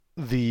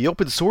The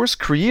Open Source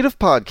Creative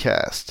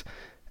Podcast,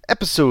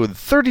 Episode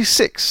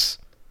 36,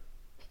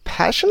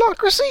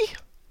 Passionocracy?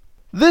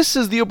 This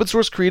is the Open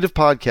Source Creative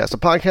Podcast, a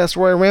podcast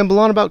where I ramble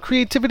on about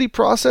creativity,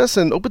 process,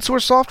 and open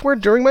source software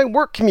during my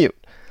work commute.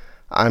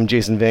 I'm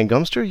Jason Van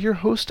Gumster, your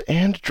host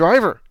and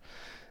driver.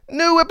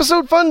 New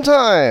episode fun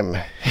time!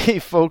 Hey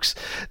folks,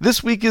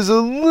 this week is a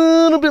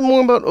little bit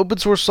more about open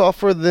source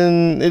software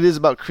than it is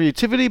about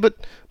creativity, but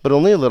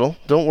only a little.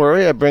 Don't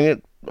worry, I bring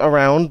it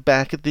around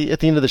back at the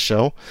end of the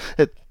show.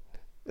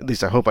 At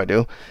least I hope I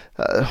do.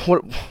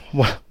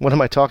 What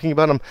am I talking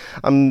about?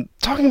 I'm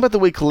talking about the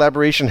way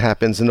collaboration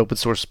happens in open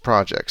source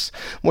projects.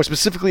 More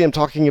specifically, I'm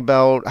talking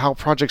about how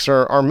projects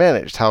are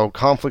managed, how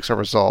conflicts are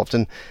resolved,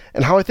 and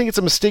how I think it's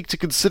a mistake to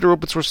consider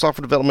open source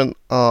software development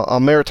a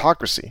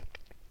meritocracy.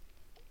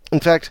 In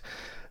fact,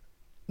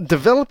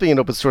 developing an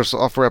open source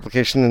software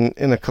application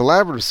in a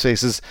collaborative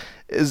space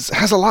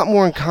has a lot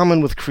more in common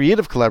with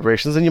creative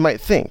collaborations than you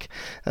might think.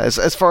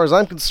 As far as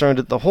I'm concerned,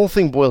 the whole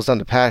thing boils down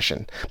to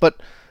passion. But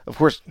of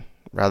course,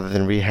 rather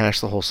than rehash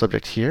the whole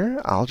subject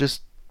here, I'll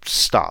just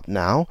stop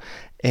now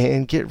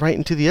and get right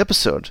into the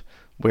episode,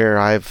 where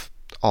I've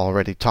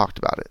already talked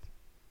about it.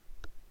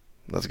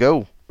 Let's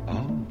go.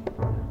 Oh,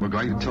 we're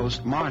going to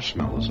toast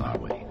marshmallows, are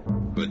we?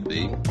 Could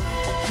be.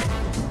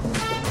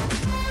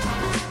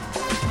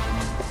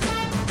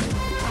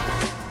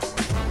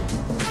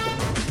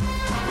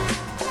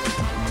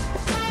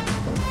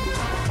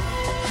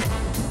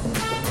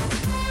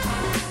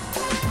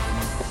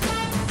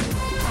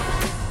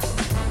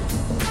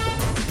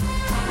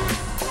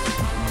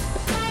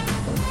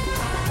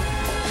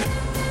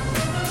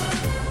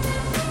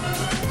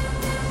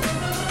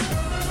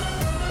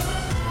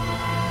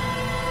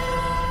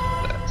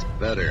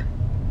 Better.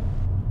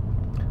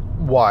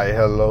 Why,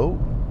 hello?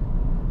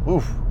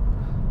 Oof.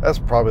 That's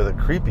probably the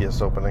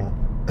creepiest opening.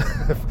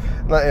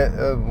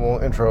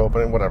 Intro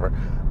opening, whatever.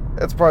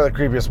 It's probably the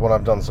creepiest one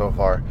I've done so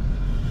far.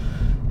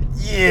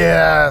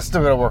 Yeah,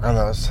 still gotta work on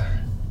those.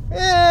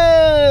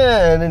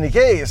 In any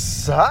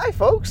case, hi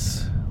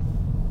folks.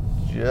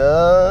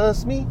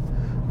 Just me.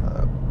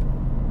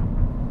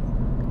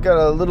 Got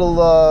a little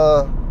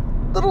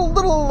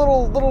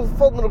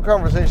fun little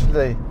conversation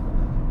today.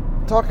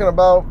 Talking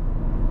about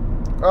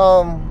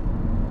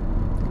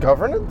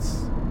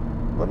governance?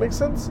 That makes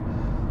sense?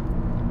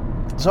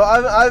 So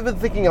I've been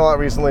thinking a lot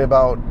recently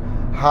about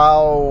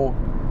how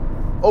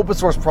open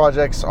source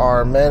projects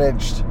are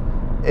managed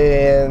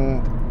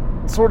and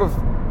sort of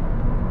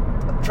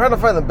trying to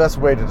find the best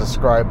way to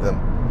describe them.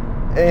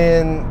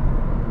 And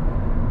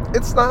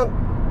it's not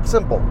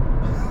simple.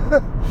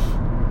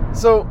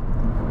 So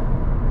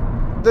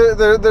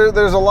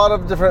there's a lot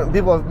of different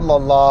people. A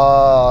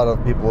lot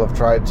of people have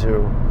tried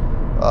to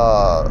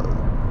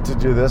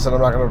do this, and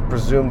I'm not going to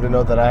presume to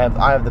know that I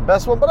have the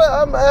best one, but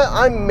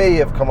I may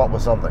have come up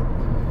with something.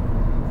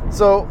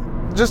 So,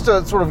 just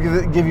to sort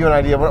of give you an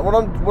idea, what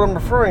I'm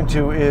referring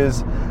to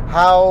is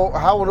how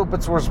an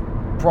open source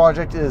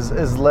project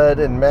is led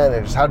and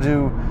managed. How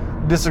do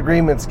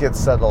disagreements get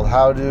settled?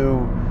 How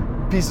do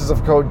pieces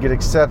of code get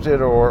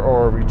accepted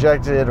or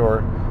rejected,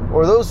 or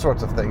those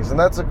sorts of things? And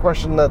that's a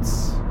question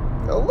that's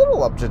a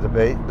little up to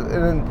debate,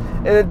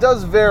 and it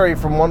does vary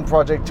from one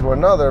project to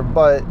another,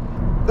 but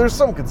there's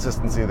some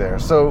consistency there.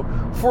 So,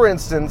 for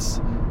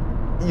instance,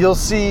 you'll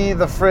see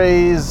the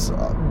phrase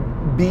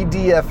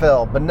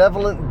BDFL,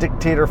 Benevolent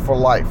Dictator for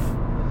Life.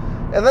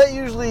 And that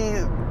usually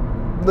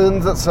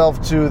lends itself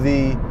to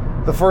the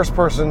first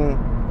person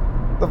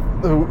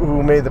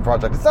who made the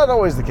project. It's not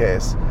always the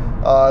case.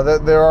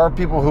 There are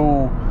people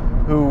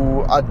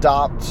who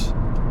adopt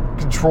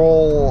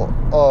control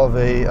of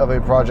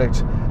a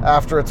project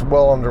after it's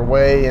well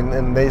underway,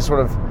 and they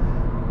sort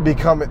of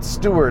become its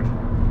steward.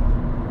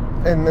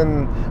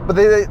 But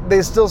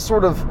they still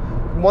sort of,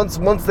 once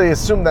they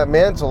assume that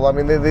mantle, I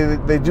mean,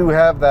 they do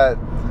have that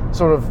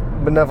sort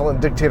of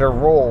benevolent dictator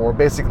role, where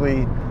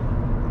basically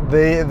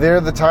they're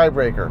the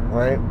tiebreaker,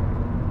 right?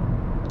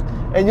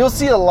 And you'll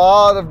see a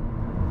lot of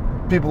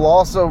people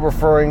also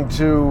referring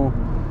to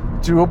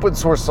open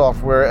source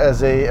software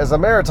as a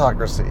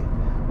meritocracy,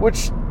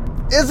 which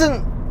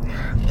isn't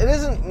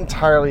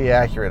entirely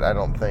accurate, I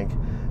don't think.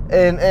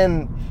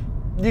 And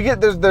you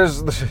get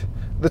there's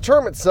the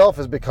term itself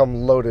has become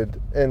loaded,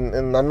 and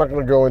I'm not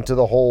going to go into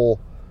the whole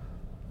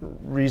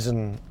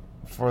reason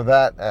for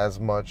that as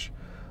much,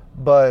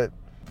 but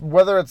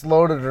whether it's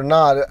loaded or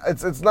not,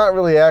 it's not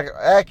really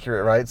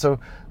accurate, right? So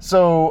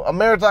a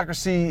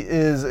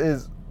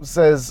meritocracy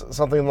says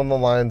something along the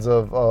lines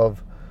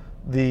of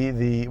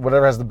the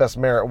whatever has the best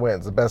merit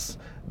wins, the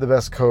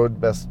best code,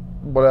 best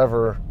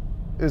whatever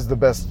is the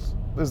best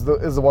is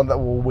the one that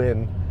will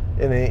win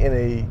in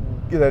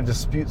a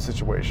dispute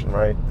situation,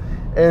 right?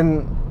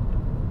 And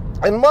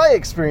in my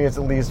experience,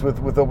 at least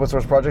with open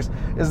source projects,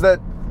 is that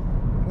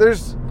there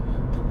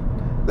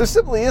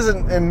simply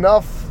isn't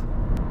enough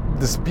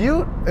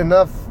dispute,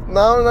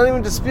 not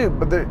even dispute,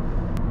 but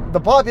the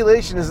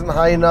population isn't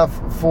high enough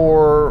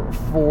for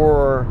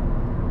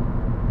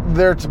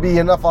there to be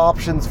enough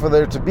options for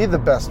there to be the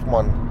best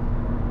one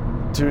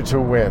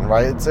to win,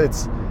 right?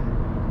 It's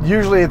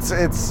usually it's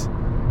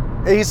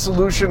a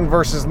solution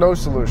versus no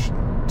solution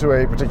to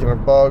a particular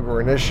bug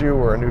or an issue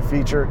or a new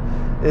feature.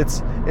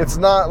 It's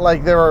not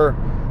like there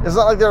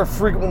are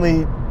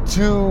frequently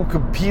two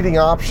competing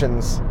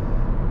options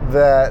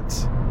that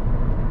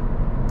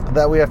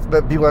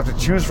people have to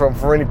choose from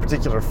for any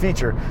particular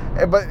feature.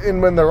 But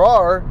when there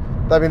are,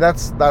 I mean,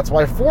 that's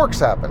why forks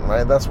happen,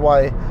 right? That's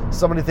why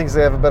somebody thinks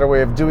they have a better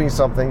way of doing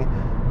something.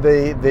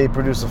 They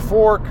produce a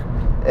fork,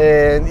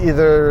 and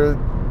either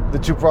the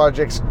two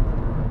projects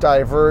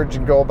diverge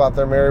and go about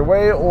their merry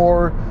way,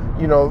 or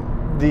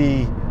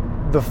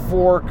the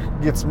fork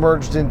gets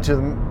merged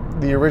into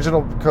the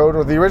original code,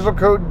 or the original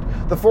code,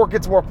 the fork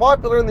gets more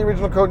popular and the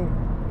original code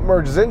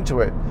merges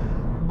into it.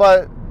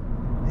 But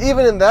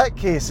even in that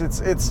case,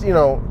 it's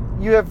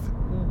you have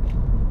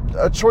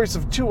a choice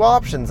of two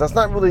options. That's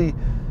not really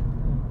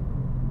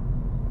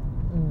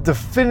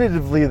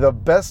definitively the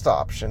best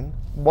option.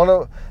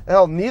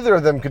 Neither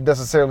of them could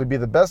necessarily be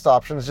the best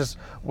option. It's just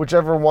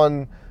whichever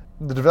one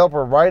the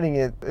developer writing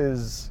it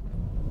is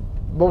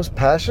most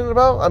passionate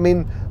about. I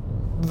mean,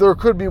 there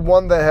could be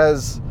one that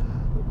has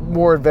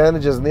more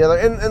advantages than the other,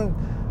 and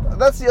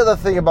that's the other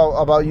thing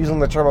about using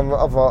the term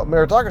of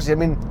meritocracy. I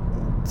mean,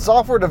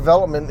 software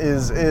development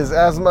is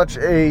as much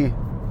an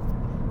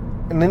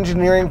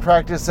engineering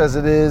practice as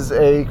it is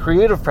a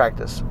creative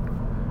practice.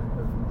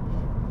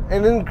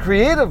 And in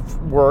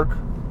creative work,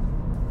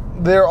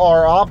 there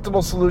are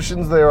optimal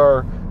solutions. There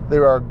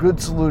are good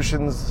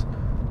solutions.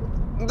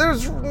 You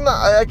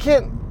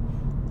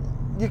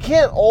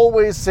can't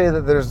always say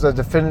that there's a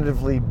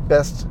definitively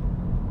best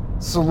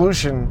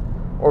solution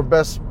or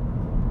best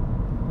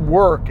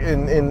work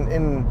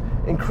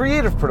in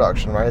creative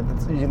production, right?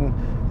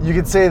 You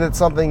can say that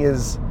something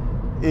is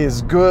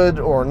good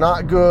or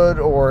not good,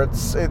 or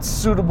it's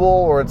suitable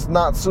or it's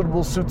not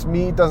suitable, suits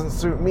me, doesn't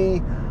suit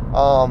me.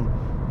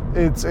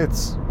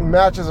 It's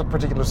matches a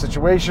particular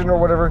situation or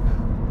whatever.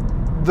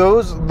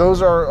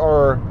 Those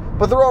are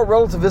but they're all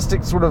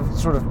relativistic sort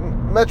of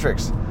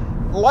metrics.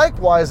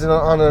 Likewise,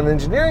 on an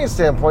engineering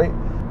standpoint,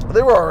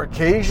 there are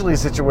occasionally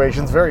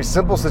situations, very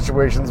simple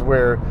situations,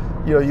 where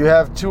you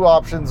have two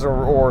options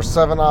or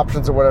seven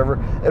options or whatever,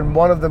 and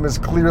one of them is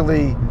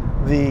clearly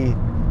the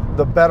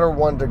better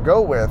one to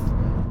go with.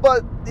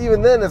 But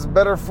even then, it's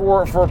better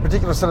for a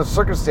particular set of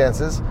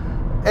circumstances.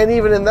 And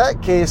even in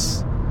that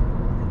case,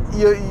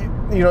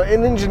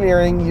 in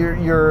engineering,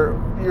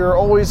 you're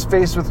always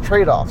faced with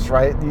trade-offs,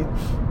 right?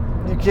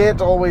 You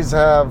can't always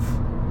have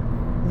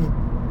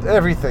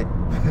everything,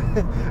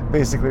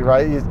 basically,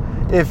 right?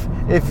 If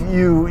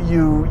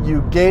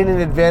you gain an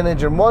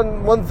advantage in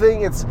one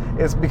thing, it's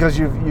because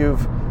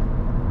you've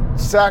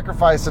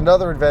sacrificed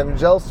another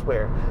advantage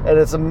elsewhere, and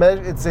it's a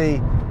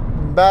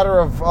matter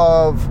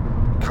of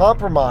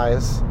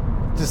compromise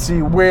to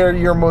see where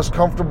you're most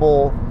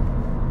comfortable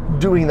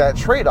doing that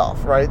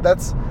trade-off, right?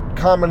 That's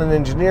common in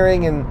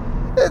engineering, and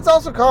it's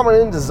also common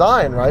in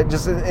design, right?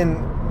 Just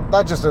in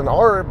not just in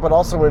art, but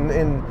also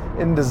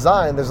in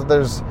design.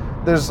 There's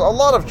a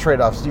lot of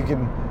trade-offs. You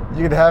can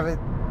have it.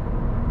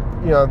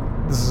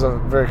 This is a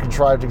very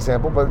contrived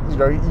example, but you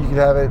could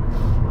have it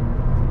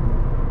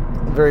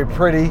very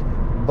pretty,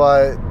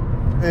 but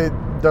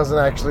it's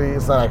not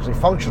actually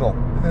functional,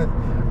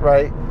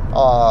 right?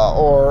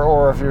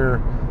 Or if you're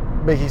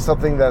making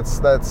something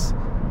that's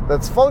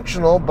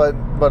functional, but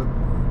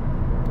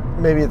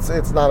maybe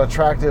it's not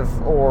attractive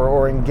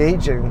or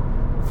engaging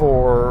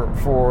for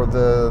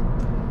the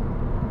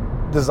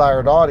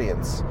desired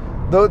audience.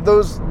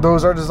 Those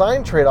are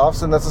design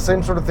trade-offs, and that's the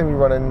same sort of thing we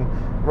run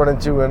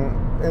into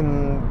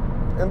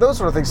in those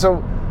sort of things.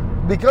 So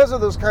because of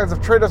those kinds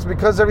of trade-offs,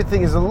 because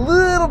everything is a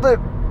little bit,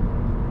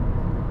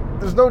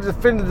 there's no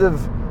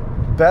definitive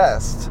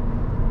best,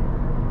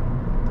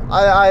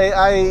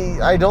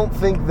 I don't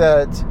think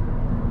that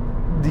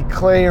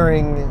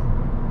declaring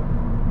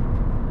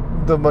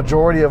the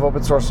majority of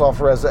open source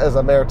software as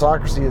a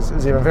meritocracy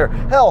is even fair.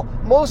 Hell,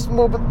 most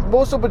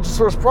open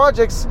source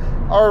projects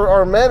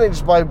are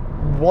managed by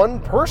one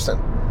person.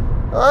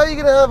 How are you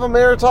going to have a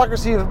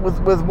meritocracy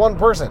with one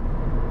person,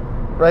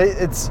 right?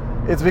 It's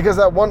because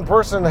that one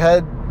person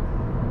had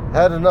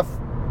enough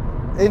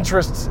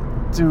interest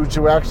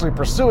to actually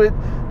pursue it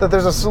that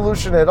there's a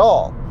solution at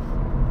all,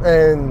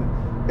 and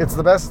it's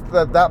the best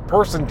that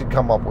person could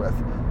come up with.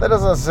 That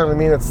doesn't necessarily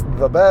mean it's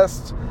the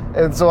best,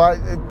 and so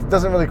it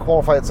doesn't really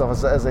qualify itself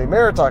as a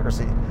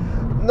meritocracy.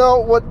 No,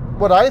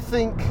 what I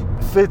think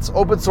fits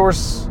open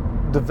source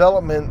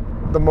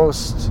development the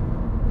most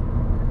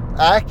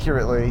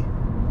accurately.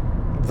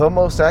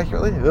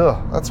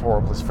 Ugh, that's a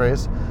horrible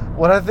phrase.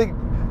 What I think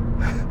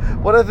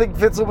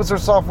fits open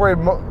source software.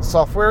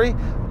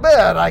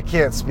 Man, I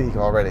can't speak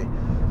already.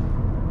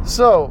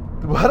 So,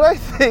 what I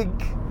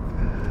think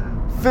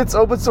fits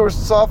open source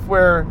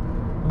software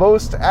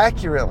most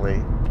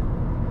accurately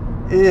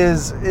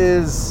is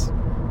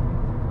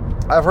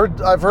I've heard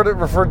it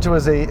referred to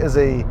as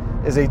a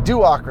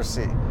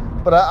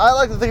doocracy, but I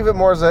like to think of it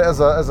more as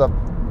a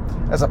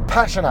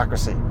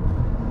passionocracy.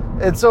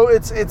 And so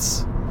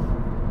it's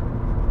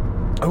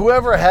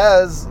whoever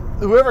has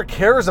whoever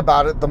cares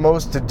about it the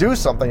most to do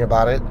something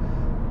about it,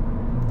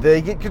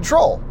 they get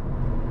control.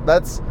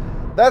 That's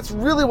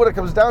really what it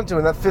comes down to,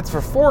 and that fits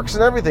for forks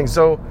and everything.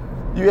 So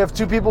you have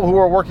two people who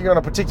are working on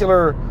a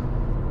particular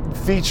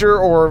feature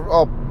or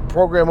a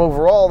program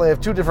overall. They have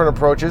two different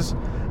approaches,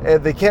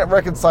 and they can't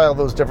reconcile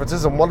those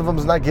differences, and one of them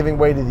is not giving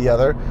way to the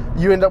other.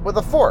 You end up with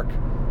a fork.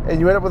 And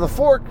you end up with a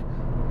fork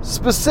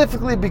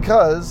specifically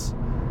because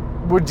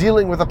we're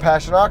dealing with a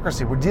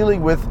passionocracy. We're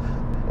dealing with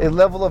a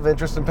level of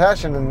interest and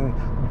passion, and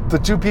the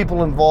two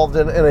people involved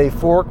in a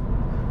fork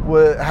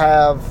would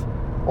have,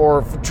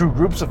 or two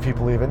groups of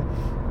people even,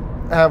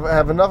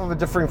 have enough of a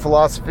differing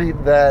philosophy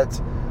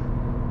that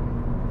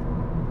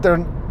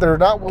they're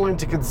not willing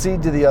to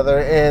concede to the other,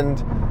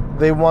 and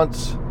they want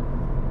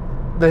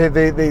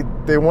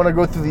to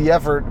go through the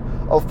effort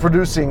of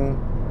producing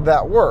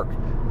that work.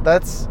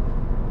 That's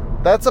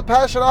a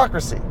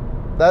passionocracy.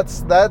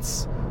 That's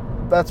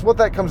what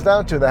that comes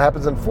down to. That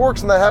happens in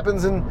forks, and that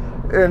happens in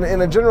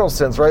a general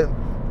sense, right?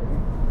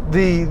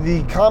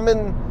 The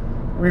common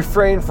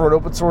refrain for an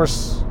open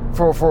source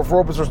for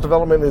open source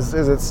development is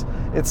it's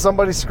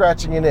somebody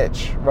scratching an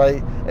itch,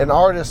 right? An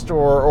artist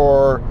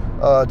or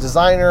a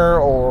designer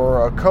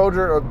or a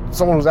coder or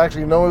someone who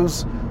actually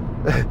knows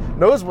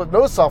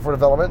software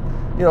development.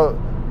 You know,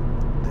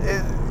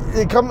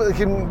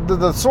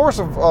 the source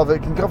of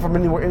it can come from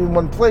any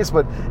one place,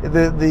 but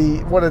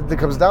what it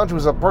comes down to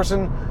is a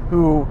person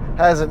who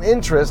has an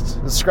interest,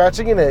 is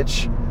scratching an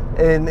itch,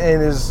 and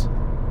is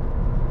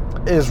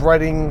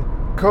writing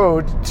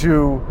code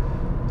to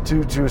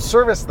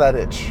service that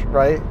itch,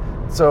 right?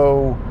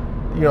 So,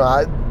 you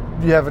know,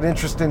 you have an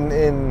interest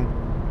in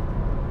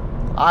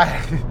I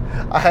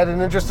had an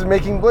interest in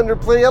making Blender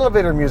play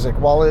elevator music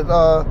while it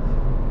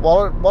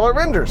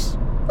renders.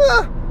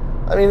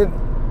 I mean,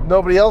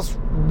 nobody else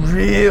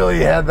really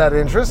had that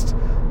interest,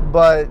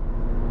 but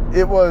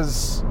it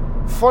was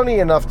funny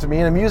enough to me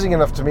and amusing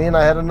enough to me, and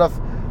I had enough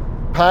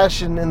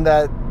passion in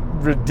that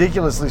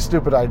ridiculously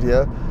stupid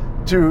idea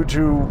to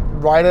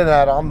write an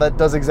add-on that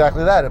does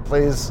exactly that. It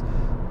plays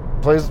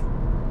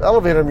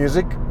elevator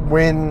music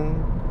when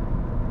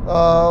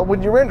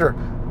you render,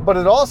 but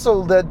it also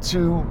led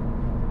to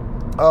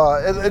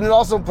and it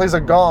also plays a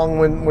gong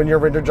when your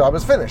render job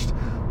is finished.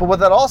 But what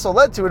that also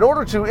led to, in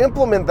order to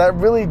implement that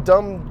really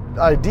dumb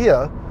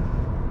idea,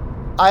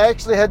 I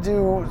actually had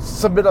to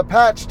submit a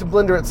patch to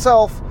Blender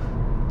itself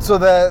so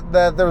that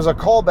there was a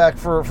callback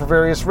for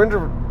various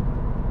render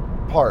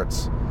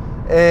parts.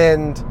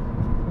 And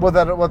what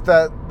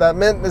that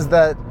meant is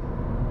that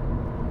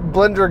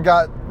Blender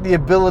got the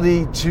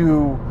ability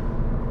to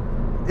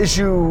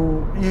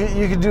issue,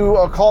 you could do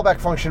a callback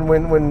function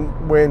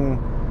when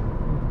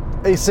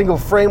a single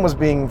frame was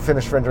being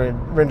finished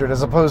rendered,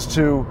 as opposed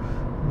to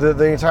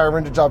the entire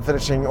render job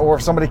finishing, or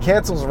if somebody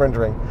cancels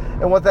rendering.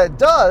 And what that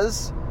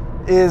does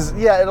is,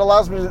 it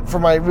allows me for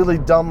my really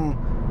dumb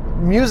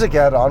music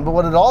add-on, but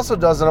what it also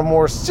does in a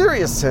more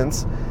serious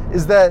sense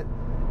is that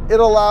it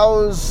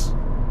allows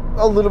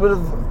a little bit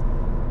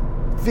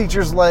of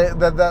features like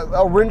that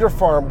a render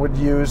farm would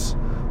use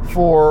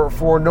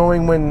for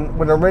knowing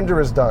when a render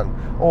is done.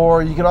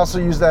 Or you can also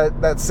use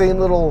that same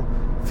little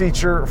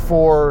feature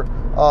for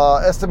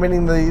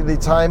estimating the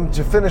time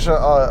to finish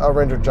a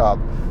render job.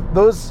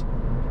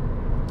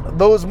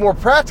 Those more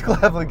practical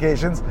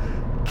applications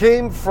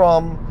came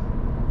from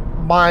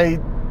my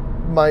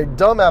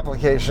dumb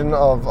application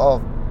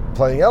of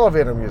playing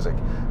elevator music,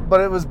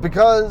 but it was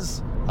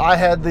because I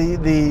had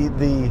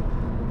the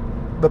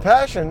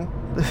passion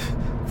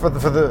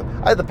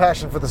I had the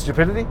passion for the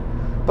stupidity.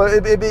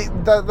 But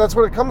that's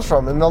where it comes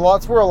from, and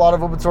that's where a lot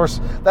of open source.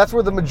 That's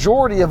where the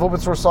majority of open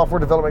source software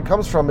development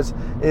comes from.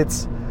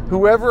 It's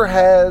whoever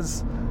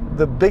has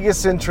the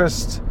biggest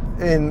interest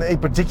in a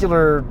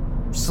particular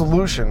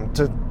solution.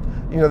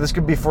 This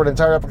could be for an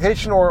entire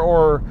application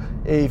or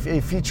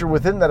a feature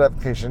within that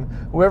application.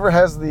 Whoever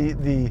has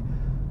the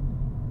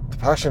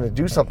passion to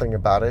do something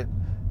about it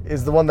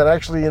is the one that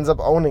actually ends up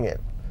owning it,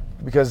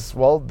 because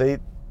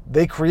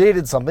they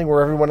created something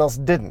where everyone else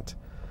didn't,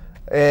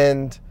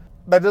 and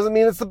that doesn't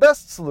mean it's the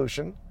best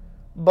solution,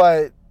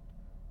 but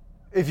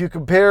if you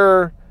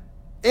compare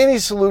any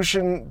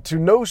solution to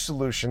no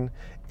solution,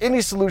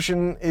 any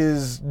solution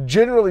is,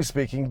 generally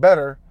speaking,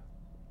 better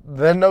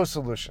than no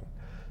solution.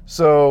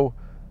 So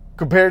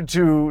compared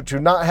to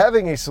not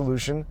having a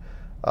solution,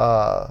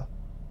 the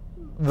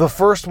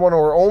first one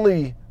or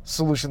only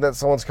solution that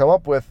someone's come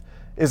up with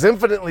is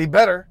infinitely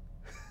better,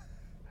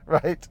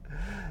 right?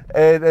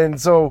 And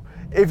so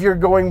if you're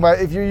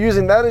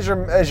using that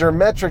as your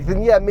metric,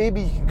 then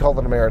maybe you can call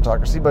it a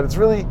meritocracy. But it's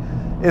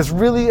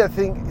really I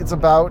think it's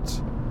about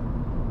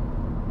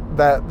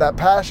that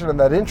passion and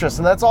that interest,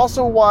 and that's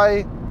also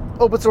why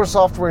open source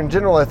software in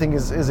general, I think,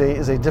 is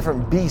a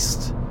different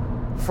beast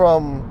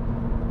from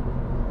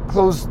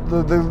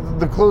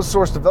the closed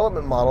source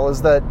development model.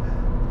 Is that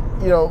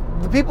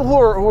the people who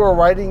are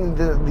writing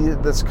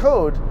this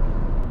code,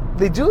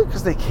 they do it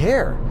because they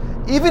care,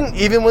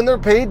 even when they're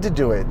paid to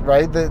do it,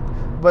 right?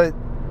 But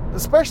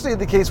especially in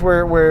the case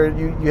where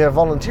you have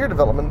volunteer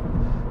development,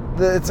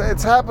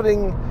 it's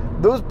happening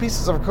those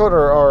pieces of code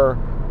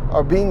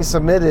are being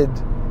submitted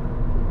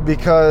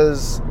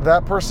because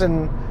that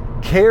person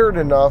cared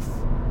enough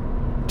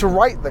to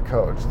write the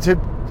code, to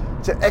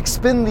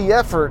expend the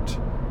effort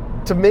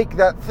to make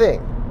that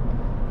thing.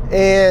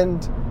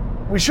 And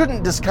we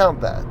shouldn't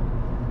discount that.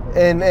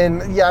 And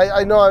yeah,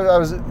 I know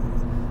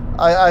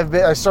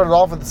I started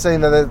off with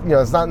saying that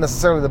it's not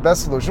necessarily the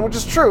best solution, which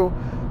is true,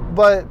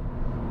 but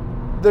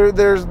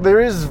there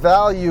is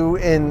value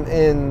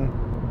in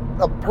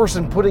a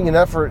person putting an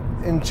effort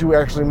into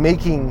actually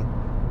making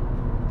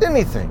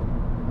anything.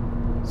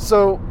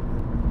 So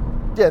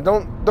yeah,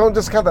 don't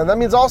discount that. That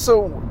means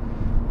also,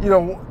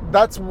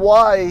 that's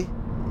why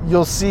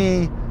you'll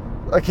see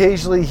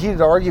occasionally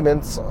heated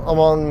arguments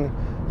among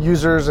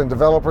users and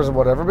developers and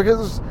whatever,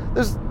 because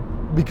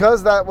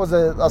that was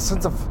a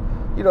sense of,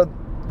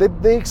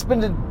 they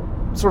expended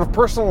sort of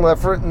personal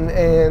effort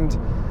and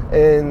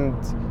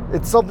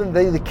it's something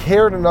they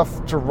cared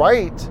enough to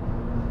write.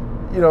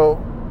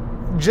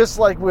 Just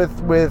like with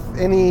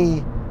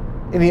any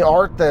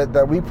art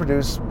that we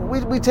produce,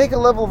 we take a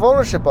level of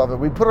ownership of it.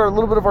 We put a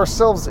little bit of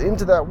ourselves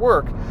into that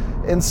work.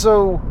 And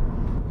so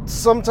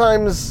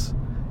sometimes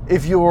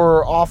if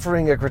you're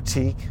offering a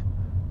critique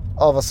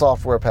of a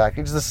software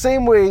package, the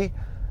same way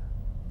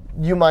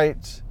you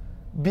might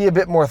be a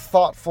bit more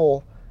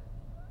thoughtful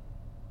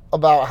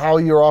about how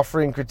you're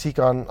offering critique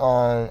on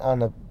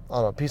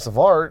a piece of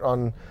art,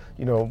 on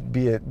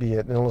be it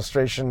an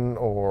illustration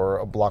or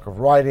a block of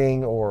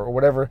writing or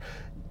whatever.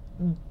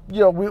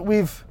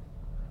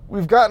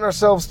 We've gotten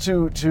ourselves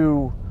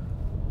to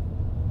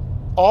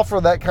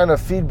offer that kind of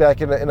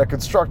feedback in a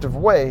constructive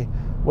way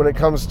when it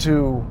comes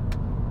to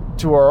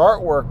our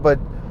artwork, but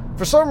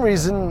for some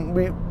reason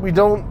we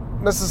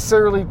don't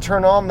necessarily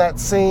turn on that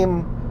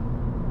same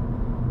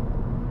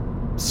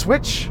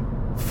switch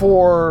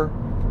for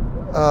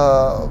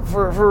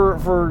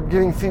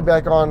getting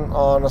feedback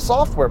on a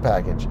software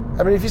package.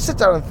 I mean, if you sit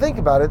down and think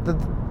about it,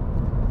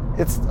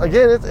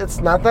 it's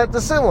not that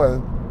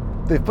dissimilar.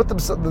 They've put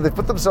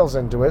themselves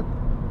into it.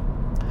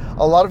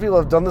 A lot of people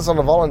have done this on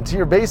a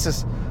volunteer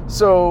basis.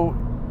 So,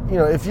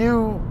 if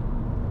you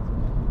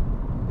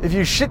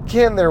shit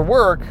can their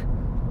work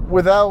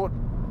without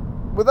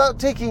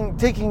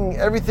taking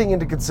everything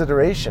into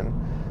consideration,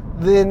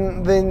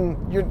 then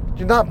you're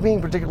not being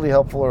particularly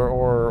helpful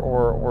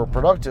or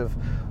productive.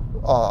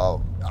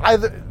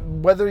 Either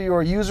whether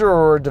you're a user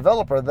or a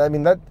developer, I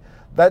mean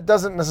that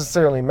doesn't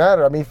necessarily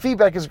matter. I mean,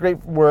 feedback is great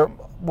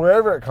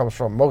wherever it comes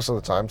from. Most of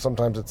the time,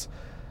 sometimes it's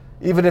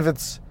even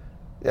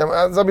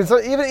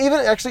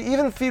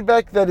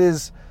feedback that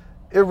is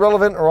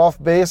irrelevant or off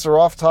base or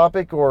off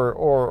topic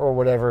or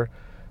whatever.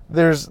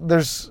 There's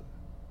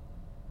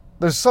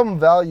some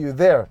value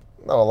there.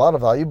 Not a lot of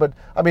value, but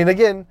I mean,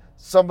 again,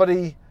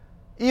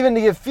 even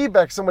to give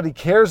feedback, somebody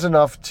cares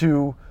enough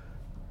to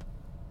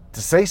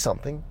say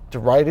something, to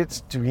write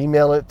it, to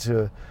email it,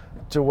 to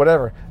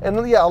whatever.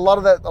 And yeah, a lot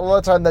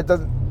of time that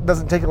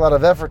doesn't take a lot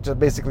of effort to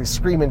basically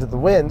scream into the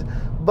wind,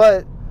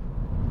 but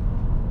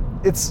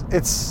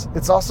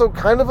it's also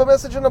kind of a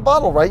message in a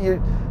bottle, right?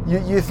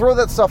 You throw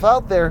that stuff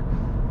out there,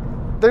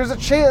 there's a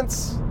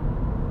chance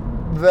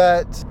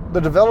that the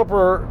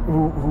developer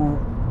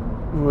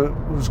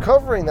who's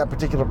covering that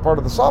particular part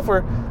of the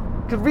software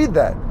could read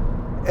that.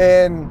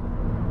 And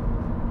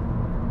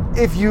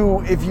if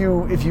you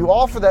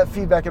offer that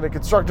feedback in a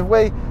constructive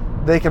way,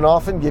 they can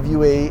often give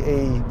you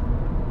a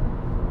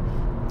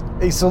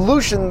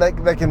solution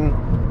that can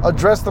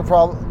address the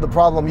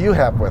problem you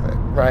have with it,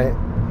 right?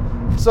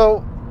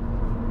 So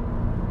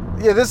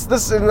yeah,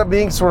 this ended up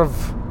being sort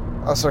of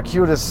a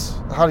circuitous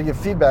how to give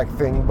feedback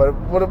thing, but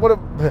what it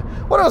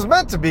was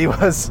meant to be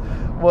was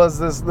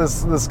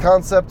this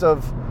concept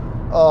of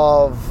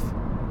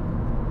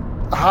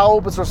how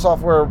open source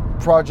software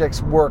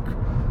projects work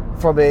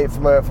from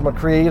a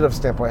creative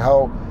standpoint,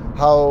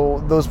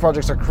 how those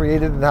projects are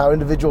created and how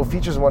individual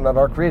features and whatnot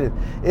are created.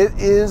 It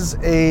is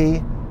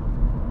a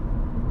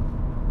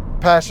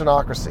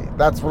passionocracy.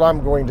 That's what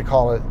I'm going to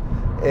call it.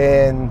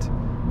 And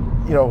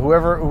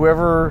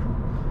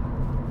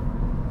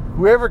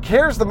whoever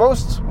cares the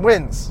most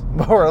wins,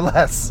 more or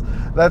less.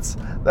 That's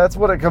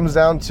what it comes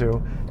down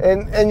to.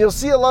 And you'll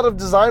see a lot of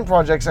design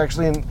projects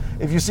actually, and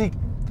if you see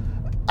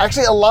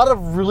actually a lot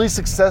of really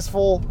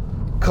successful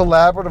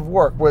collaborative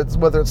work,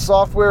 whether it's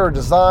software or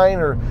design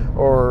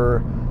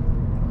or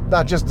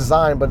not just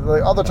design, but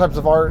the other types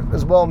of art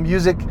as well,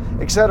 music,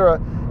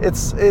 etc.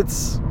 It's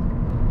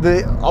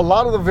a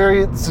lot of the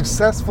very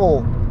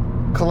successful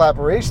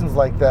collaborations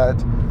like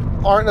that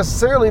aren't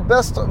necessarily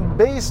based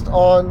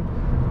on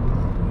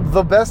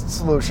the best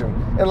solution.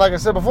 And like I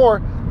said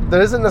before,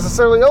 there isn't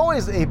necessarily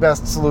always a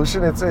best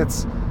solution. It's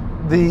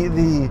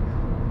the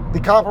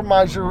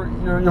compromise, your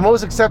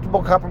most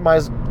acceptable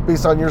compromise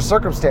based on your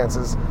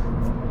circumstances,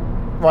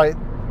 right?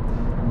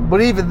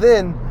 But even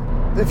then,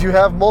 if you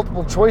have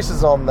multiple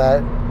choices on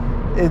that,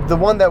 the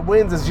one that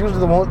wins is usually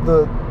the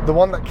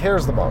one that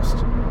cares the most.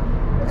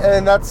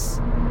 And that's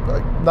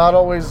not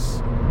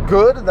always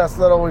good, and that's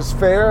not always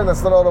fair, and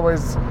that's not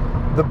always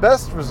the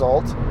best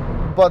result,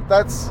 but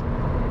that's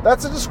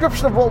that's a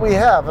description of what we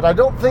have, and I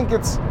don't think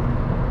it's,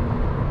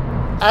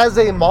 as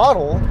a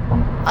model,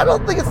 I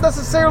don't think it's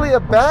necessarily a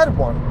bad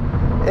one.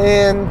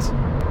 And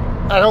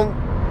I don't,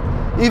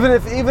 even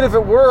if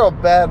it were a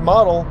bad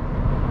model,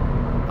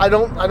 I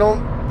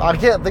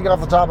can't think off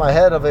the top of my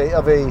head of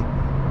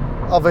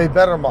a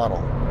better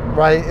model,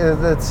 right?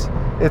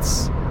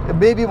 It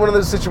may be one of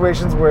those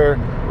situations where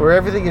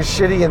everything is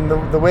shitty, and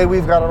the way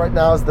we've got it right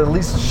now is the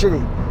least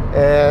shitty,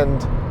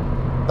 and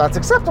that's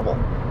acceptable.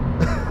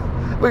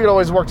 We can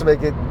always work to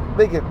make it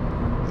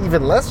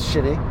even less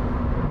shitty,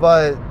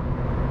 but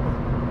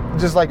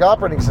just like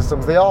operating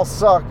systems, they all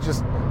suck,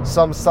 just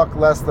some suck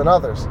less than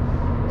others.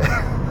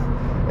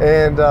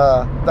 And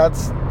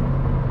that's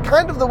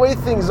kind of the way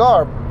things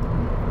are.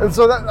 And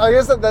so that, I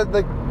guess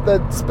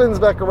that spins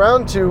back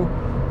around to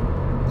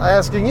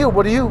asking you,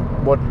 what do you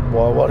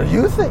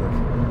think?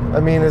 I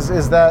mean,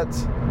 is that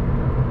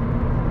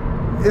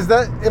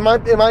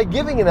am I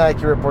giving an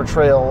accurate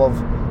portrayal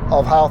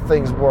of how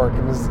things work,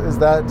 and is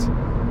that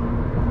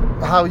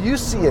how you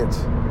see it?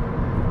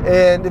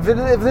 And if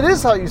it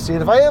is how you see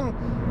it, if I am,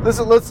 let's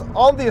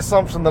on the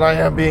assumption that I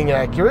am being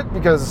accurate,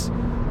 because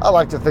I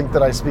like to think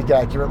that I speak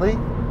accurately,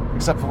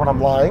 except for when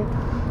I'm lying,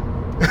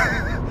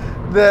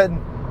 then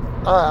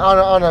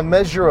on a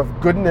measure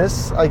of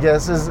goodness, I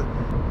guess, is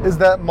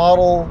that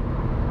model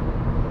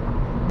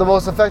the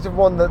most effective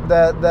one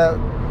that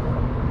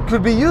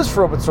could be used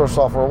for open source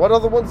software? What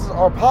other ones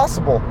are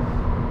possible?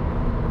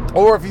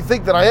 Or if you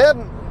think that I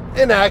am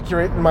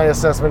inaccurate in my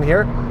assessment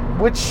here,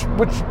 what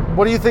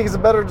do you think is a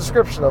better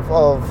description of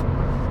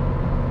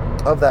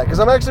that? Because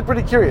I'm actually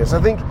pretty curious.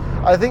 I think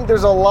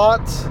there's a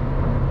lot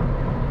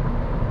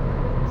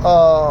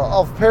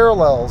of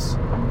parallels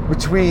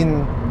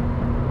between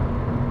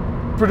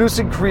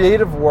producing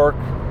creative work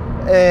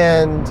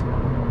and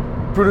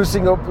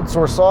producing open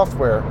source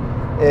software,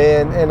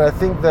 and I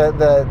think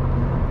that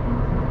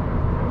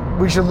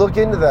we should look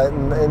into that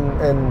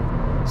and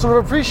sort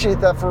of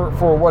appreciate that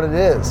for what it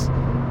is.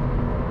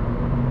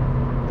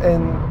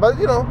 But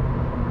you know,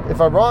 if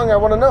I'm wrong, I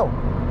want to know.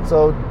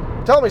 So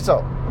tell me so.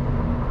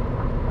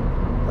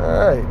 All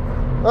right.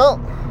 Well,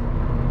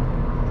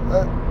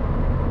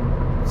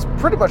 that's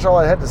pretty much all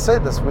I had to say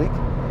this week.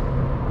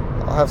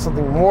 I'll have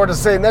something more to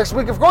say next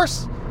week, of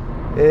course.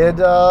 And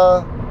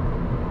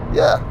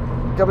yeah,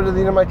 coming to the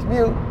end of my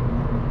commute.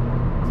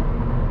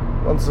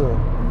 Once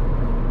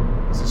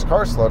this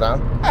car slow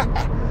down.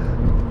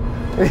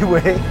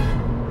 Anyway,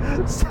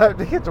 it's time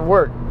to get to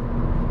work.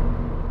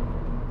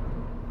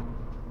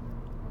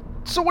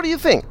 So what do you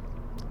think?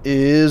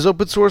 Is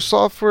open source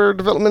software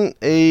development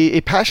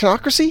a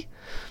passionocracy?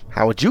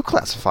 How would you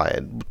classify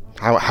it?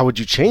 How would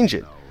you change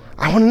it?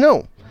 I want to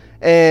know.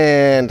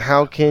 And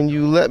how can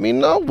you let me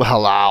know?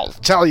 Well, I'll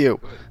tell you.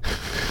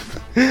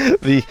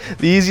 The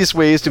easiest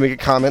way is to make a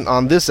comment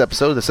on this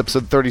episode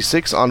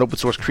 36 on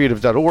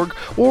opensourcecreative.org,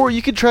 or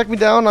you can track me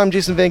down. I'm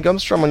Jason Van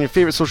Gumstrom on your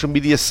favorite social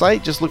media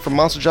site. Just look for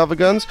Monster Java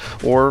Guns,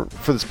 or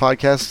for this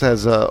podcast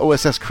as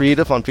OSS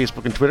Creative on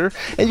Facebook and Twitter,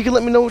 and you can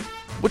let me know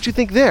what you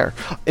think there.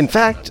 In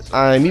fact,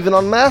 I'm even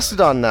on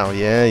Mastodon now.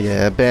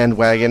 Yeah,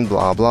 bandwagon,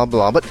 blah, blah,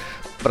 blah.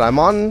 But I'm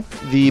on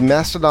the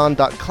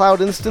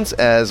mastodon.cloud instance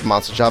as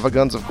Monster Java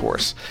Guns, of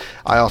course.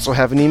 I also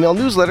have an email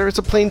newsletter. It's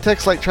a plain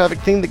text like traffic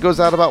thing that goes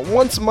out about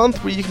once a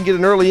month, where you can get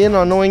an early in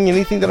on knowing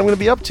anything that I'm going to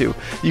be up to.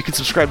 You can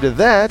subscribe to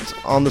that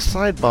on the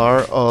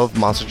sidebar of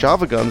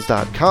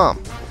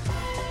monsterjavaguns.com.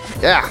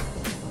 Yeah.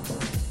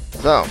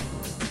 So,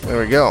 there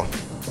we go.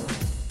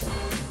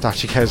 Talk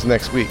to you guys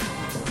next week.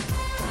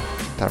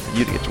 Time for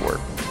you to get to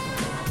work.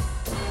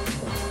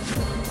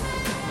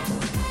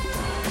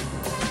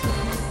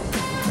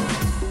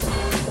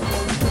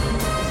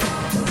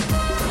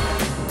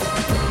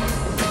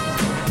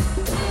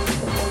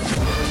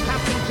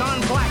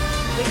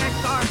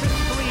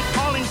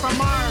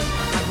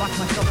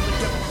 Myself in the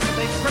ship, but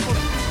they've crippled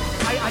it.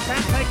 I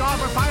can't take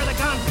off or fire the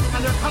guns,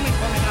 and they're coming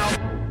for me now.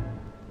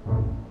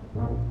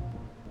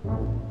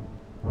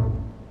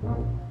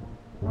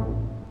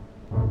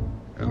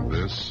 And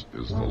this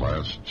is the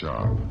last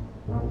job.